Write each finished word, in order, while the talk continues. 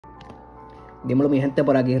Dímelo mi gente,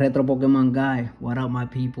 por aquí Retro Pokemon Guy. What up my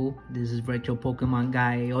people? This is Retro Pokemon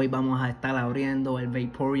Guy. Hoy vamos a estar abriendo el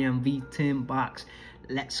Vaporeon Tin Box.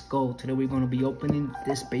 Let's go. Today we're going to be opening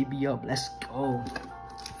this baby up. Let's go.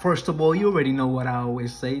 First of all, you already know what I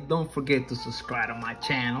always say. Don't forget to subscribe to my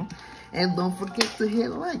channel. And don't forget to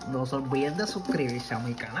hit like. No se olviden de suscribirse a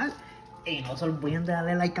mi canal. Y no se olviden de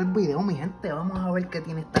darle like al video, mi gente. Vamos a ver qué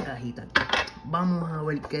tiene esta cajita. Vamos a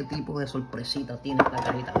ver qué tipo de sorpresita tiene esta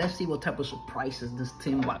cajita. Let's see what type of surprises this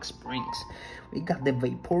tin box brings. We got the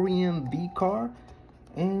Vaporeon V card.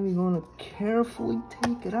 And we're going to carefully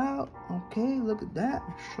take it out. Okay, look at that.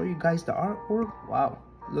 Show you guys the artwork. Wow,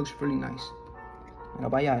 looks really nice. Mira,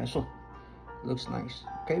 vaya eso. Looks nice.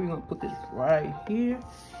 Okay, we're going to put this right here.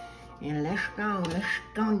 And let's go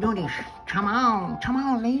do this. Come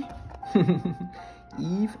on, Lee.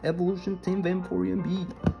 Eve Evolution Tin Vaporeon B.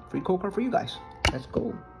 Free code card for you guys. Let's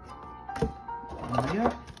go.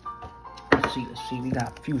 Yeah. Let's see. We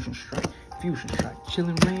got Fusion Strike,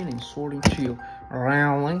 Chilling Rain, and Sword and Shield.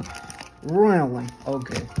 Railing.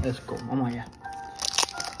 Okay, let's go. Vamos allá.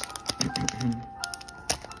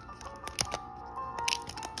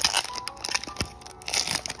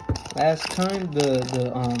 Last time the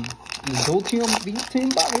Jolteon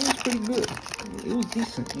V10 box, it was pretty good. It was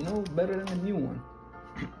decent, you know, better than the new one.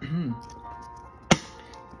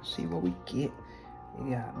 Let's see what we get.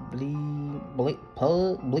 We got Blick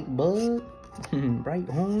Bud, Bright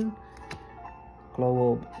Horn,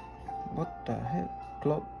 Globe. What the heck?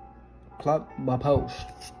 Club Bapos,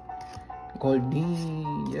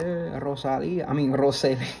 Goldeen, yeah, Rosalia.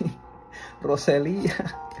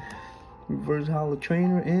 Reverse Hollow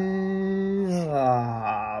Trainer,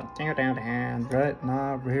 and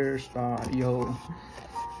Dreadnought Rare Star. Yo,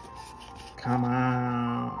 come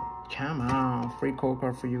on, free code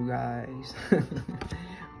card for you guys.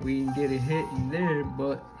 We didn't get a hit in there,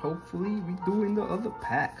 but hopefully we do in the other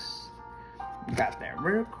packs. We got that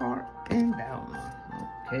rare card and that one.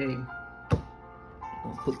 Okay,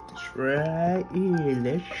 I'll put this right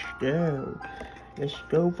here. Let's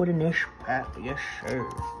go for the next pack. Yes sir.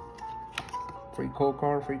 Free code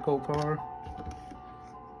card.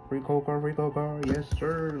 Yes,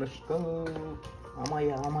 sir. Let's go. Vamos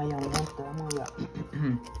allá.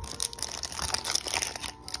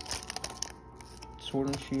 Sword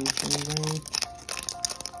and Shield.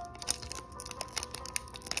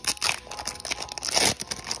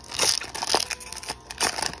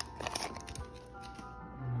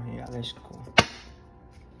 Yeah, let's go.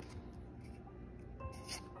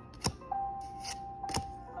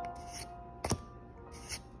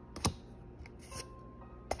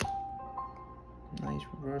 Nice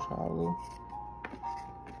reverse hollow.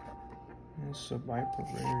 And survivor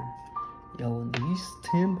rare. Yo, these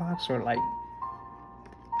tin boxes are like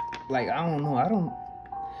I don't know.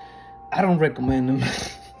 I don't recommend them.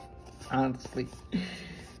 Honestly.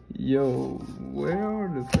 Yo, where are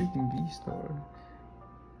the freaking V-Stars?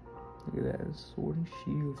 Look at that. Sword and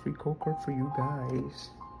Shield. Free code card for you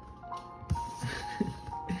guys.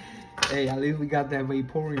 Hey, at least we got that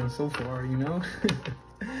Vaporeon so far, you know?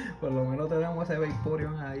 Por lo menos tenemos ese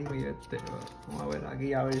Vaporeon ahí, mi gente. Vamos a ver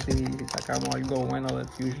aquí, a ver si sacamos algo bueno del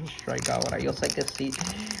Fusion Strike ahora. Yo sé que sí,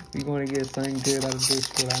 we're gonna get something good out of this,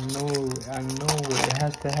 but I know it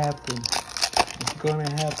has to happen. It's gonna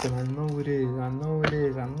happen, I know it is. Vamos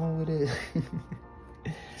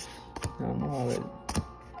a ver.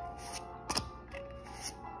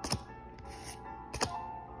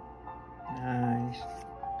 Nice.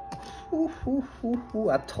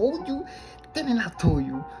 I told you. Didn't I told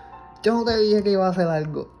you? Yo no te dije que iba a hacer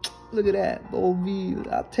algo. Look at that.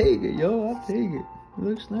 I'll take it, yo. I'll take it.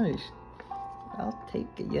 Looks nice. I'll take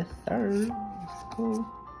it. Yes, sir. Let's go.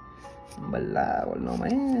 ¿Verdad? Por lo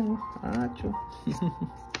menos. Nacho.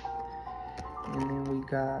 And then we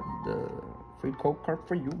got the free code card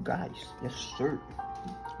for you guys. Yes, sir.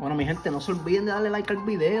 Bueno, mi gente, no se olviden de darle like al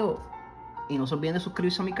video. Y no se olviden de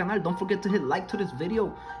suscribirse a mi canal. Don't forget to hit like to this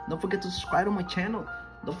video. Don't forget to subscribe to my channel.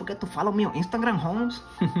 Don't forget to follow me on Instagram, homes.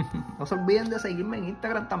 No se olviden de seguirme en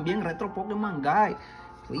Instagram también, Retro Pokemon Guy.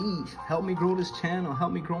 Please, help me grow this channel.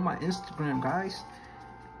 Help me grow my Instagram, guys.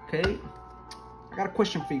 Okay? I got a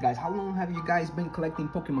question for you guys. How long have you guys been collecting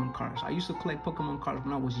Pokemon cards? I used to collect Pokemon cards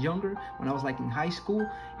when I was younger, when I was like in high school.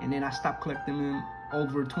 And then I stopped collecting them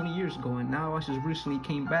over 20 years ago. And now I just recently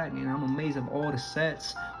came back. And I'm amazed of all the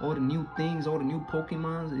sets, all the new things, all the new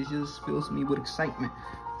Pokemons. It just fills me with excitement.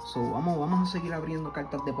 So, vamos a seguir abriendo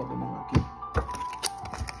cartas de Pokémon aquí.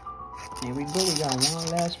 Here we go. We got one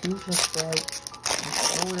last Fusion Strike.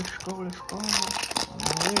 Let's go.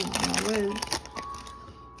 Wait.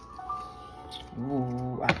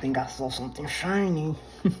 Ooh, I think I saw something shiny.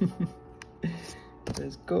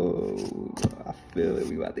 Let's go. I feel it.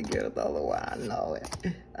 We about to get it all the way. I know it.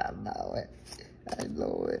 I know it. I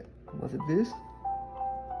know it. Was it this?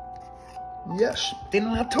 Yes. Didn't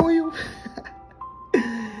I tell you?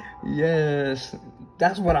 Yes.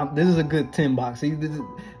 That's what I'm. This is a good tin box. See,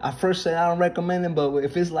 I first said I don't recommend it, but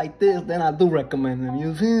if it's like this, then I do recommend them.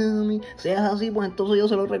 You feel me? Si es así, pues entonces yo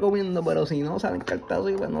se lo recomiendo. Pero si no salen cartas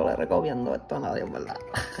así, pues no le recomiendo esto a nadie, ¿verdad?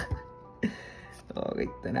 Ok,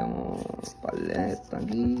 tenemos un par de esto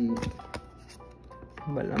aquí.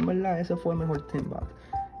 En verdad, ese fue el mejor tin box.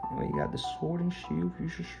 We got the Sword and Shield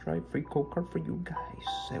Future Strike free code card for you guys.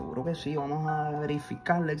 Seguro que sí. Vamos a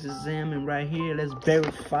verificar. Let's examine right here. Let's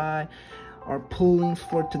verify our pulling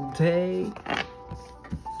for today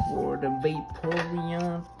for the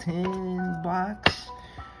Vaporeon tin box.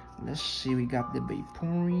 Let's see. We got the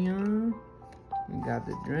Vaporeon. We got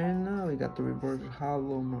the Drena. We got the Reverse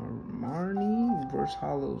Hollow Marnie. Reverse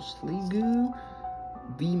Hollow Sliggoo.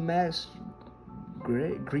 VMAX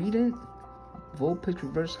Greedent. Vulpix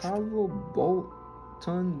Reverse Hollow,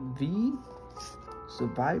 Bolton V,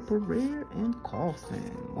 Survivor Rare, and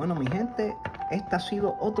Coffin. Bueno, mi gente, este ha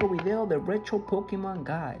sido otro video de Retro Pokemon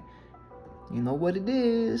Guy. You know what it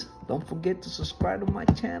is. Don't forget to subscribe to my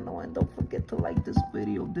channel and don't forget to like this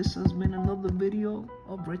video. This has been another video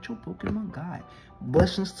of Retro Pokemon Guy.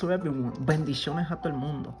 Blessings to everyone. Bendiciones a todo el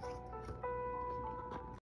mundo.